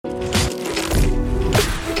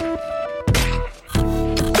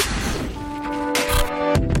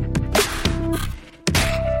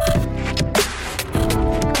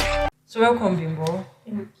welcome, Bimbo.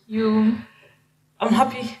 Thank you. I'm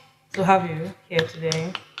happy to have you here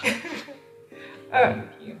today. Thank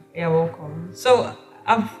you. Yeah, welcome. So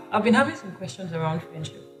I've been having some questions around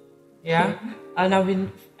friendship. Yeah, Okay.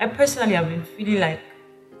 and I personally have been feeling like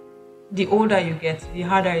the older you get, the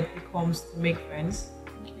harder it becomes to make friends.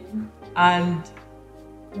 Okay. And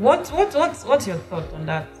what's your thought on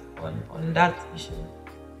that issue?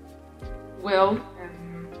 Well,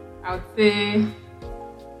 I would say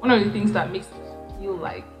one of the things that makes it feel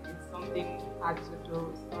like it's something hard to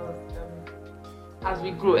do is because as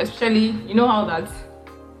we grow, especially, you know how that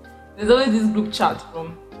there's always this group chat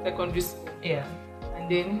from secondary school, Yeah. and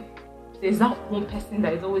then there's that one person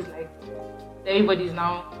that is always like, everybody's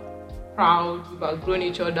now proud, we've outgrown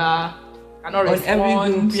each other, cannot On respond.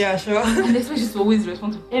 every group, yeah, sure. And they're supposed to always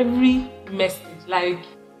respond to every message. Like,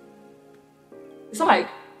 it's not like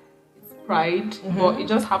it's pride, but it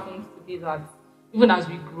just happens to be that even as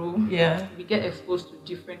we grow, Yeah. we get exposed to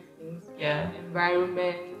different things, Yeah.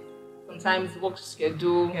 environment, sometimes work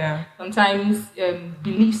schedule, Yeah. sometimes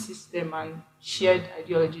belief system and shared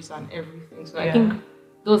ideologies and everything. So I Yeah. think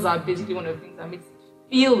those are basically one of the things that makes it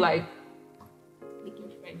feel like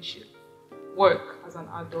making friendship work as an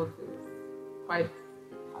adult is quite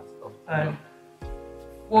hard stuff.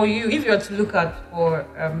 For you, if you're to look at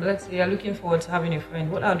let's say you're looking forward to having a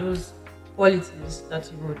friend, what are those qualities that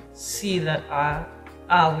you would see that are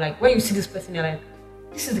like when you see this person, you're like,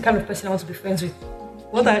 this is the kind of person I want to be friends with.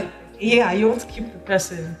 You want to keep the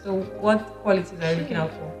person. So what qualities are you looking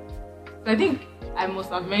out for? So I think I must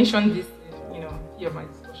have mentioned this in few of my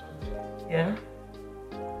discussions. Yeah.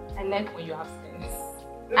 I like when you have sense.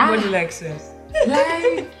 Everybody likes sense.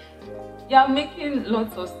 Like, you're making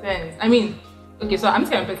lots of sense. I mean, okay, so I'm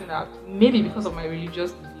saying a person that maybe because of my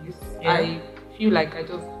religious beliefs, Yeah. I feel like I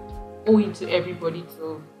just owe it to everybody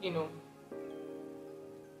to,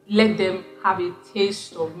 let them have a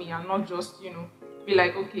taste of me and not just, be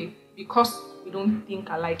like, okay, because we don't think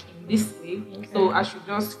alike in this way, so I should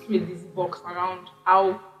just create this box around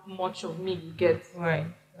how much of me you get. Right.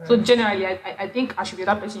 So generally, I think I should be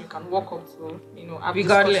that person you can walk up to, have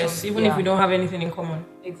Regardless, discussions. even if we don't have anything in common.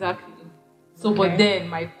 Exactly. So, Okay. but then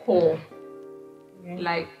my core, Okay.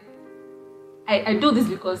 like, I do this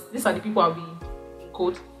because these are the people I'll be, in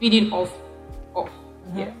quote, feeding off,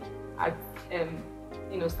 yeah, at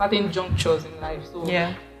certain junctures in life. So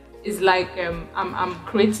Yeah. it's like I'm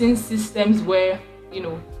creating systems where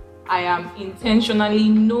I am intentionally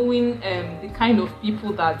knowing the kind of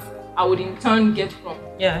people that I would in turn get from.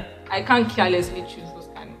 Yeah. I can't carelessly choose those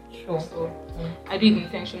kind of Sure. people. So I do it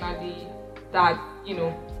intentionally. That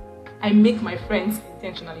I make my friends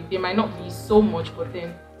intentionally. They might not be so much, but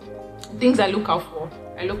then things I look out for,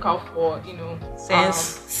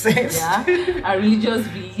 Sense. yeah, our religious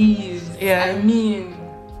beliefs. Yeah. I mean,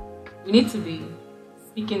 we need to be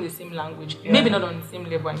speaking the same language. Yeah. Maybe not on the same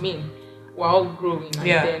level. I mean, we're all growing, and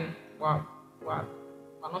Yeah. then we're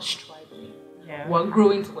not striving. Yeah. We're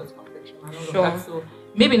growing towards perfection and all Sure. of that. So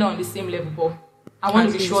maybe not on the same level, but I want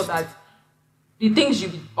At to be sure least. that the things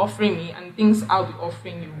you'll be offering me and things I'll be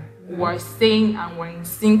offering you, we're saying and we're in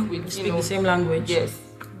sync with, Speak the same language. yes,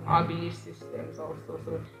 our belief systems also.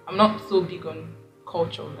 So I'm not so big on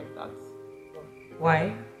culture like that.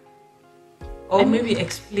 Why? Or I mean- maybe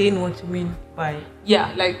explain what you mean by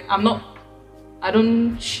Yeah, like I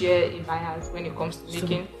don't share a bias when it comes to So-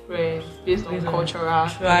 making friends based on based on cultural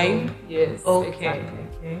tribe? Yes. okay. Exactly.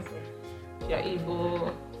 Okay. If you're Igbo,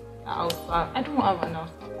 you're Hausa. I don't have an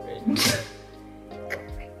Hausa friend.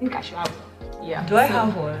 I think I should have one. Yeah. Do I So,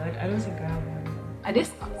 have one? I don't think I have one. Are they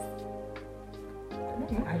scars?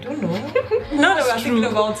 I don't know. Now that we're That's thinking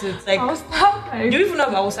true. about it, like, Hausa. do you even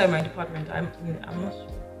have outside my department? I'm not sure.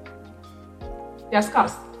 They're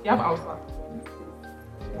scars. You have Hausa.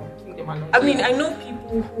 I think they might not. I mean, I know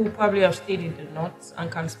people who probably have stayed in the north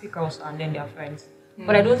and can speak Hausa and then they're friends.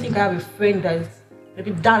 But I don't think I have a friend that's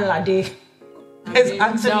maybe Danlade that's Maybe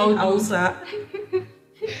actually Daudu. Hausa.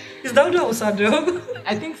 Is Daudu Hausa though?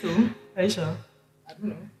 I think so. Are you sure? I don't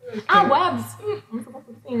know. Ah, well, I have this. I'm supposed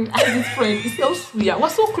to sing. I have this friend. It's so sweet. We're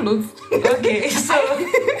so close. Okay, so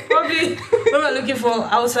probably when we're looking for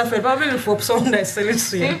Hausa friend, probably look for someone that's selling In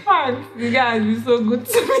suya. fact, the guy has been so good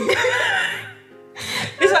to me.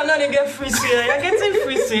 This one not even get free suya. You're getting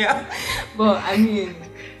free suya. But I mean,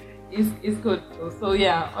 it's good. So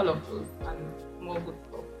yeah, all of those and more good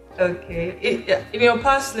stuff. Okay. In your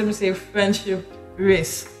past, let me say, friendship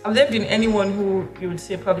race, have there been anyone who you would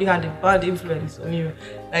say probably had a bad influence on you?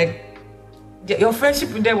 Like, your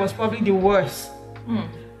friendship with them was probably the worst.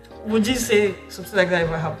 Would you say something like that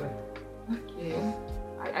ever happened? Okay.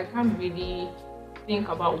 I can't really think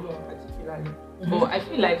about one particularly. But I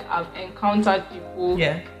feel like I've encountered people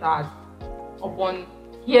Yeah. that upon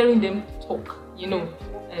hearing them talk,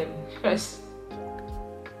 first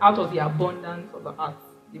out of the abundance of the heart,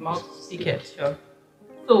 the mouth Seek it, sure.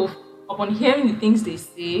 So upon hearing the things they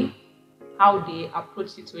say, how they approach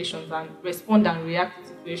situations and respond and react to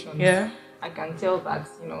situations, Yeah. I can tell that,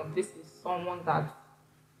 this is someone that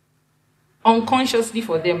unconsciously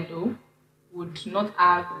for them though would not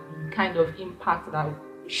have the kind of impact that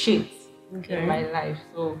shapes in my life.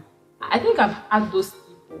 So I think I've had those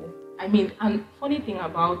people. I mean, and funny thing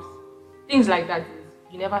about things like that is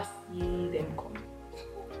you never see them coming.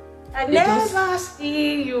 I never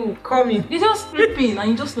see you coming. They just creep in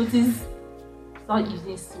and you just notice start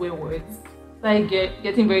using swear words. Start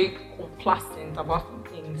getting very complacent about some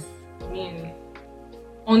things. I mean,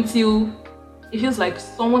 until it feels like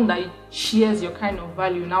someone that shares your kind of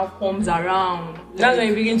value now comes around. That's when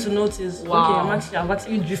you begin to notice, Wow. okay, I've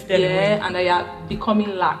actually drifted away. Yeah, and they are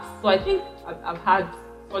becoming lax. So I think I've had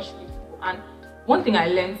such people. And one thing I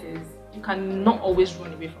learned is you cannot always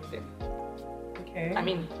run away from them. Okay. I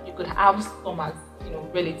mean, you could have some as,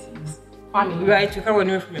 relatives, family. Right, you can't run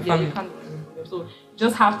away from your Yeah, family. you can't run away from them. So you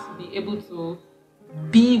just have to be able to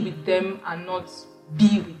be with them and not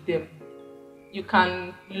be with them. You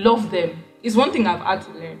can love them. It's one thing I've had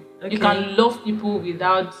to learn. Okay. You can love people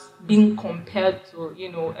without being compelled to,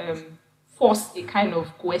 force a kind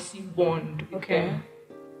of cohesive bond with them.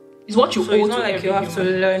 It's what you So owe it's to not like every you have to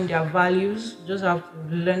human. learn their values. You just have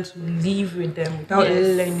to learn to live with them without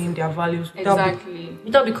Yes. learning their values. Without Exactly.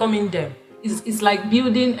 without becoming them. It's like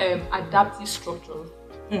building adaptive structures.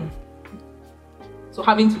 So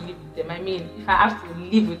having to live with them. I mean, if I have to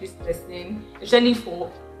live with this person, especially for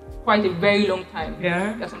quite a very long time,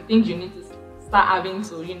 Yeah. there are some things you need to start having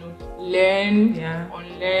to, learn, Yeah.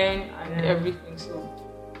 unlearn, and Yeah. everything. So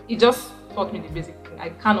it just taught me the basic thing. I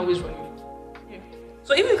can't always run away.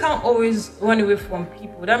 So if you can't always run away from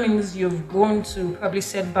people, that means you've grown to probably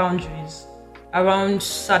set boundaries around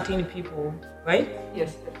certain people, right?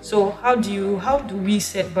 Yes. Definitely. So how do we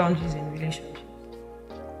set boundaries in relationships?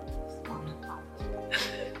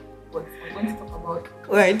 But I'm going to talk about.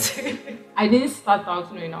 Right. I didn't start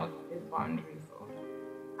out knowing how to set boundaries,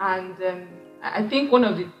 and I think one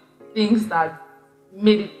of the things that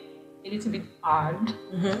made it a little bit hard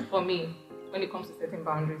for me when it comes to setting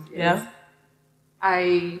boundaries is Yeah.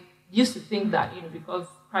 I used to think that because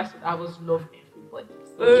Christ would have us love everybody,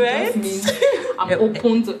 so Right. it just means I'm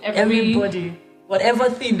open to Everybody, whatever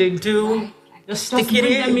thing they do, Right. just stick it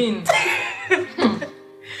bring them in. in.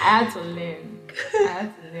 I had to learn.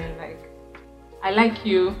 Like, I like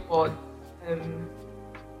you, but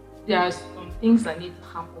there are some things that need to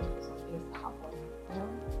happen for some things to happen.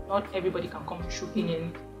 Not everybody can come trooping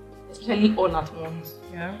in, especially all at once.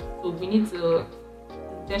 Yeah. So we need to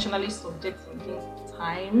intentionally subject some things to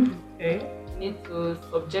time. Okay. We need to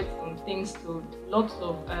subject some things to lots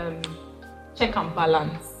of check and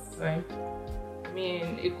balance. Right. I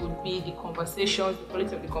mean, it could be the conversations, the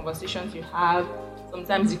quality of the conversations you have.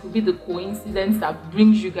 Sometimes it could be the coincidence that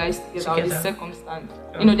brings you guys together. Or the circumstance.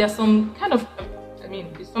 Sure. There's some kind of,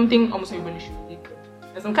 it's something almost everybody should relate to.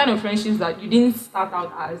 There's some kind of friendships that you didn't start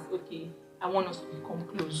out as, okay, I want us to become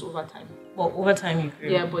close over time. Well, over time you grew.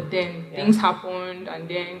 Yeah, but then things happened, and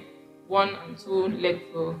then 1 and 2 led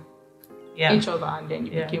to each other, and then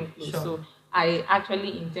you became close. Sure. So I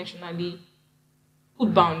actually intentionally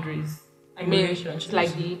put boundaries. I mean, it's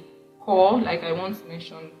like the core, like I once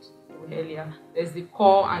mentioned earlier. There's the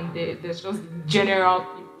core, and there's just the general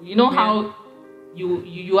people. You know how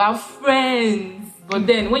you have friends, but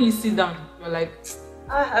then when you sit down, you're like,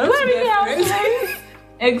 I don't really have friends. friends.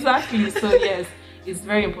 Exactly. So yes, it's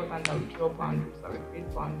very important that we draw boundaries, that we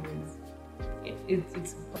create boundaries.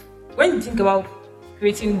 It's when you think about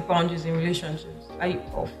creating boundaries in relationships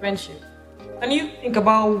or friendship, can you think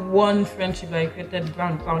about one friendship that you created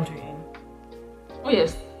boundary in? Oh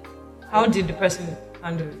yes. How did the person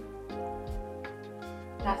handle it?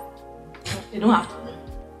 They don't have to know.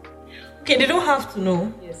 Okay, they don't have to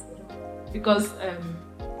know. Yes, they don't. Because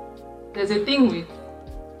there's a thing with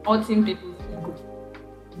hurting people's ego.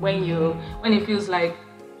 When it feels like,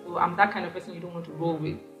 oh, I'm that kind of person you don't want to roll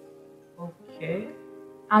with. Okay.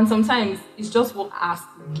 And sometimes it's just what has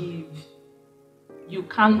to give. You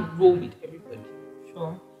can't roll with everybody.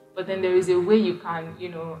 Sure. But then there is a way you can,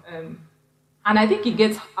 and I think it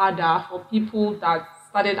gets harder for people that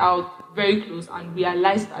started out very close and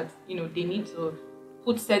realize that, they need to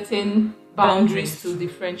put certain boundaries to the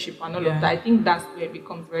friendship and all of that. I think that's where it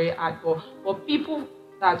becomes very hard. For people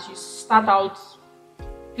that you start out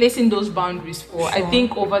placing those boundaries for, I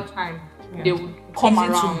think over time, Yeah. they would come Easy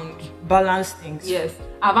to around. balance things. Yes,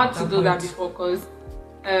 I've had to do that point. before because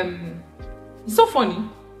it's so funny.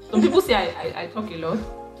 Some people say I talk a lot,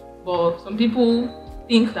 but some people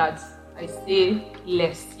think that I say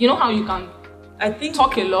less. You know how you can I think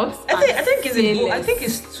talk a lot? I think it's say a less, I think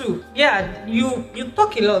it's true. Yeah, you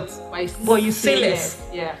talk a lot, but you say less.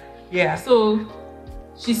 Yeah. Yeah. So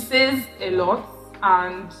she says a lot,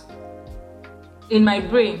 and in my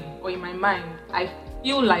brain or in my mind, I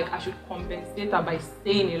feel like I should compensate her by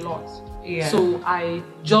saying a lot. Yeah. So I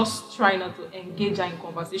just try not to engage her in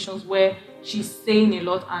conversations where she's saying a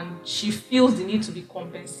lot and she feels the need to be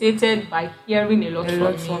compensated by hearing a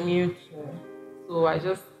lot from me. You too. So I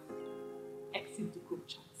just exit the group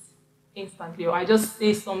chat instantly, or I just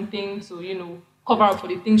say something to cover up for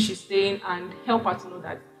the things she's saying and help her to know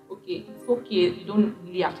that okay, it's okay. You don't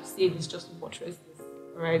really have to say this just to buttress this,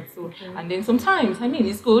 right? So and then sometimes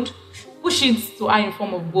it's good. Push it to her in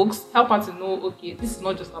form of books. Help her to know okay, this is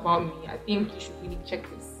not just about me. I think you should really check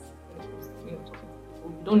this. Talking to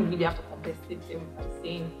people. You don't really have to compensate them by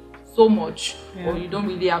saying so much, or you don't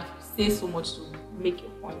really have to say so much to make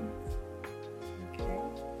your point.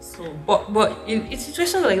 So, but in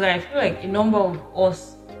situations like that, I feel like a number of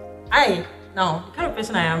us, the kind of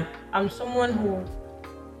person I am, I'm someone who,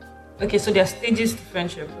 okay, so there are stages to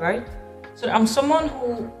friendship, right? So I'm someone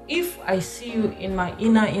who, if I see you in my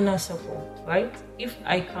inner circle, right? If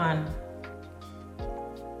I can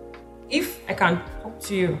talk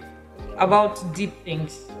to you about deep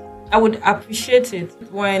things, I would appreciate it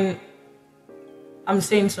when I'm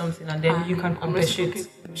saying something and then you can compensate.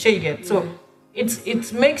 Sure, you get. Yeah. So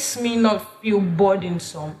it makes me not feel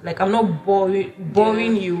burdensome. Like I'm not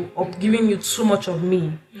boring you or giving you too much of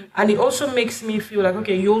me. And it also makes me feel like,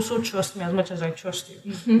 okay, you also trust me as much as I trust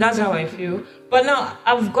you. That's how I feel. But now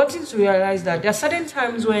I've gotten to realize that there are certain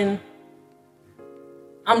times when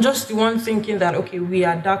I'm just the one thinking that, okay, we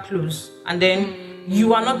are that close. And then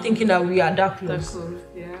you are not thinking that we are that close.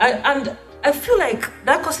 And I feel like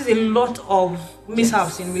that causes a lot of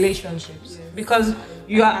mishaps in relationships because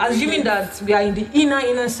you are assuming that we are in the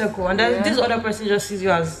inner circle and then this other person just sees you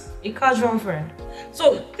as a casual friend.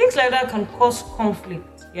 So things like that can cause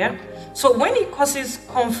conflict. Yeah. So when it causes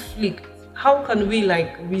conflict, how can we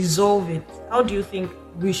resolve it? How do you think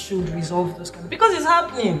we should resolve those kind of? Because it's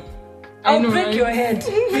happening. I'll break your head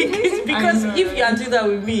because if you are doing that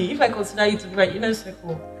with me, if I consider you to be my inner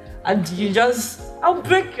circle, and I'll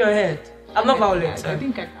break your head. I'm not violent. I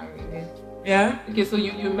think I can relate. Yeah. Okay, so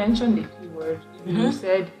you mentioned the key word. You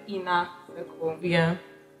said inner circle. Yeah.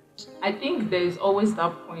 I think there is always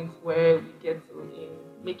that point where we get to in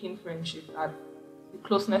making friendship that the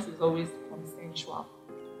closeness is always consensual.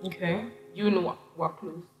 Okay. You know we're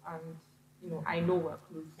close, and I know we're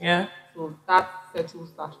close. Yeah. So that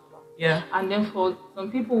settles that. Yeah. And then for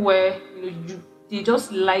some people where they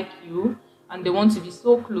just like you and they want to be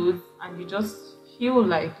so close, and you just feel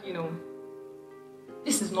like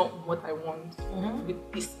this is not what I want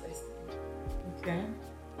with this person.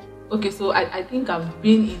 Okay, so I think I've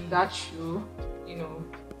been in that shoe,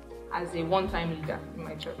 as a one-time leader in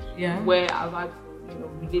my church. Yeah. Where I've had to,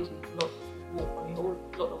 relate with a lot of people on a whole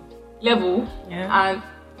lot of level. Yeah.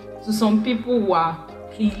 And to some people who are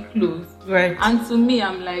pretty close. Right. And to me,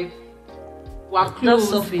 I'm like, we're close,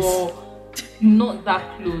 but not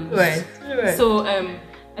that close. Right. So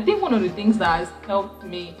I think one of the things that has helped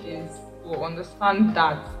me is to understand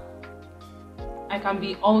that I can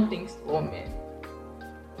be all things to all men.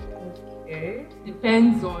 Okay.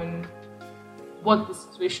 Depends on what the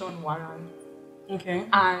situation warrants. Okay.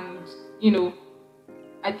 And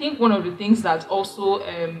I think one of the things that also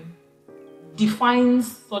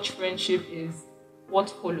defines such friendship is what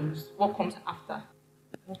follows, what comes after.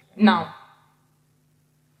 Okay. Now,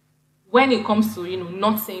 when it comes to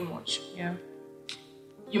not saying much,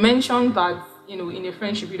 you mentioned that in a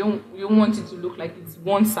friendship you don't want it to look like it's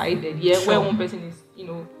one-sided, Sure. where one person is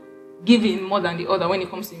giving more than the other when it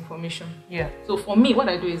comes to information. Yeah. So for me, what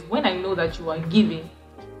I do is when I know that you are giving,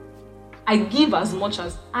 I give as much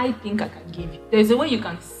as I think I can give. There's a way you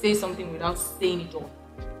can say something without saying it all.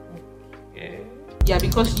 Okay. Yeah,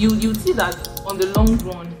 because you see that on the long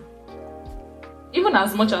run, even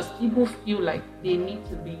as much as people feel like they need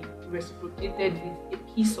to be reciprocated with a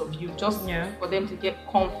piece of you just for them to get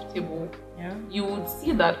comfortable, you would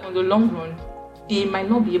see that on the long run, they might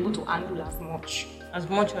not be able to handle as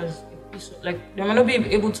much as a piece of, they might not be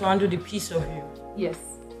able to handle the piece of you. Yes,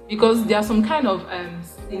 because there are some kind of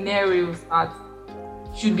scenarios that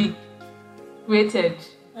should be created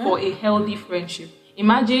for a healthy friendship.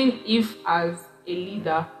 Imagine if, as a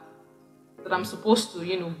leader, that I'm supposed to,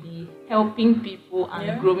 be helping people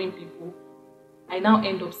and growing people, I now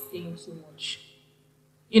end up saying too much.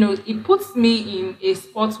 You know, it puts me in a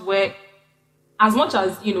spot where, as much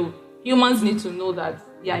as, you know, humans need to know that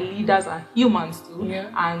their leaders are humans too,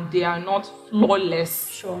 and they are not flawless.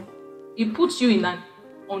 Sure. It puts you in an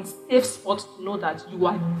unsafe spot to know that you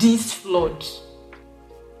are this flawed.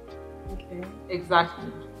 Okay.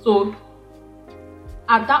 Exactly. So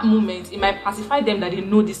at that moment, it might pacify them that they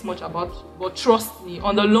know this much about you. But trust me,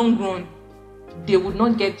 on the long run, they would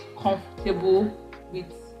not get comfortable with,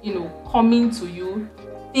 you know, coming to you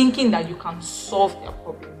thinking that you can solve their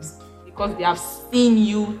problems, because they have seen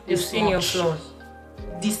you They've seen your flaws.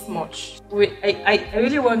 This much. Wait, I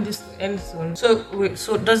really want this to end soon.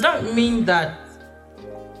 So does that mean that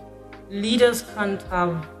leaders can't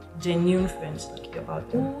have genuine friends that care about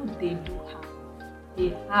them? Oh, they do have.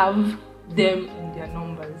 They have them in their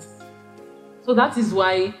numbers. So that is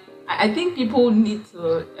why I think people need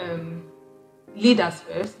to, leaders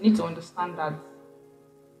first, need to understand that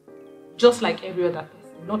just like every other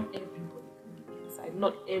person, not everybody can be inside,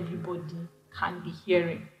 not everybody can be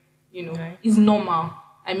hearing. You know, Right. It's normal.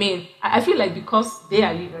 I mean, I feel like because they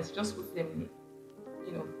are leaders, just put them in,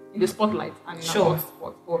 you know, in the spotlight and in Sure. a hot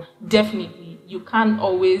spot. But definitely, you can't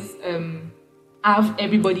always have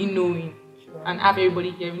everybody knowing and have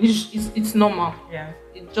everybody hearing. It's normal. Yeah.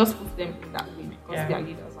 It just puts them in that way because they are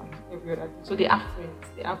leaders and every other thing. So they have friends.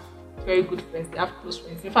 They have very good friends. They have close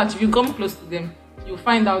friends. In fact, if you come close to them, you'll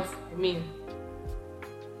find out, I mean,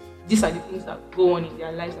 these are the things that go on in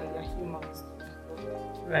their lives and they're humans.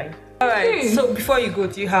 Right. All right. So before you go,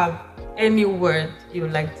 do you have any word you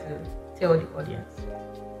would like to tell the audience?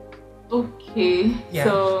 Okay. Yeah.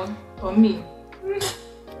 So for me,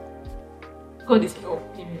 God is your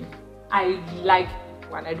opinion. I like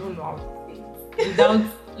people and I don't know how to say it. Without,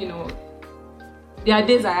 you know, there are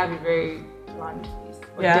days I have a very bland face.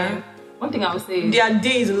 But then one thing I would say is There are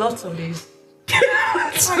days, lots of days.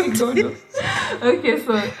 I don't know. Okay,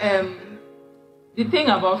 so the thing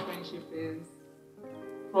about friendship is,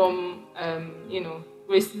 from you know,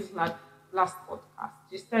 Grace's last podcast,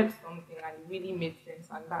 she said something and it really made sense,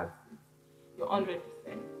 and that's it. You're 100%.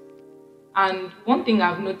 And one thing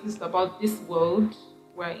I've noticed about this world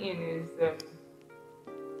we're in is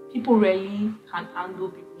people rarely can handle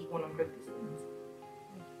people's 100%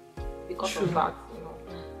 because of that, you know.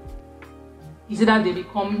 It's either they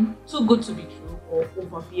become too good to be true or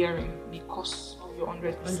overbearing because of your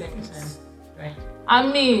 100%. Right. I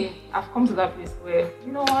mean, I've come to that place where,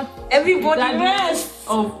 you know what? Everybody regardless rests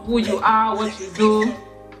of who you are, what you do.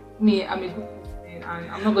 Me, I'm a good person,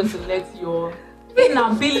 and I'm not going to let your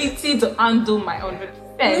inability to handle my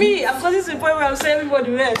 100%. Me, I've gotten to the point where I'm saying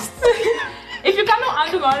everybody rest. If you cannot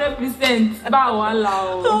handle my 100%,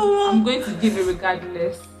 I'm going to give it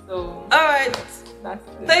regardless. So, all right. that's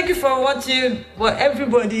it. Thank you for watching. But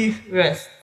everybody rest.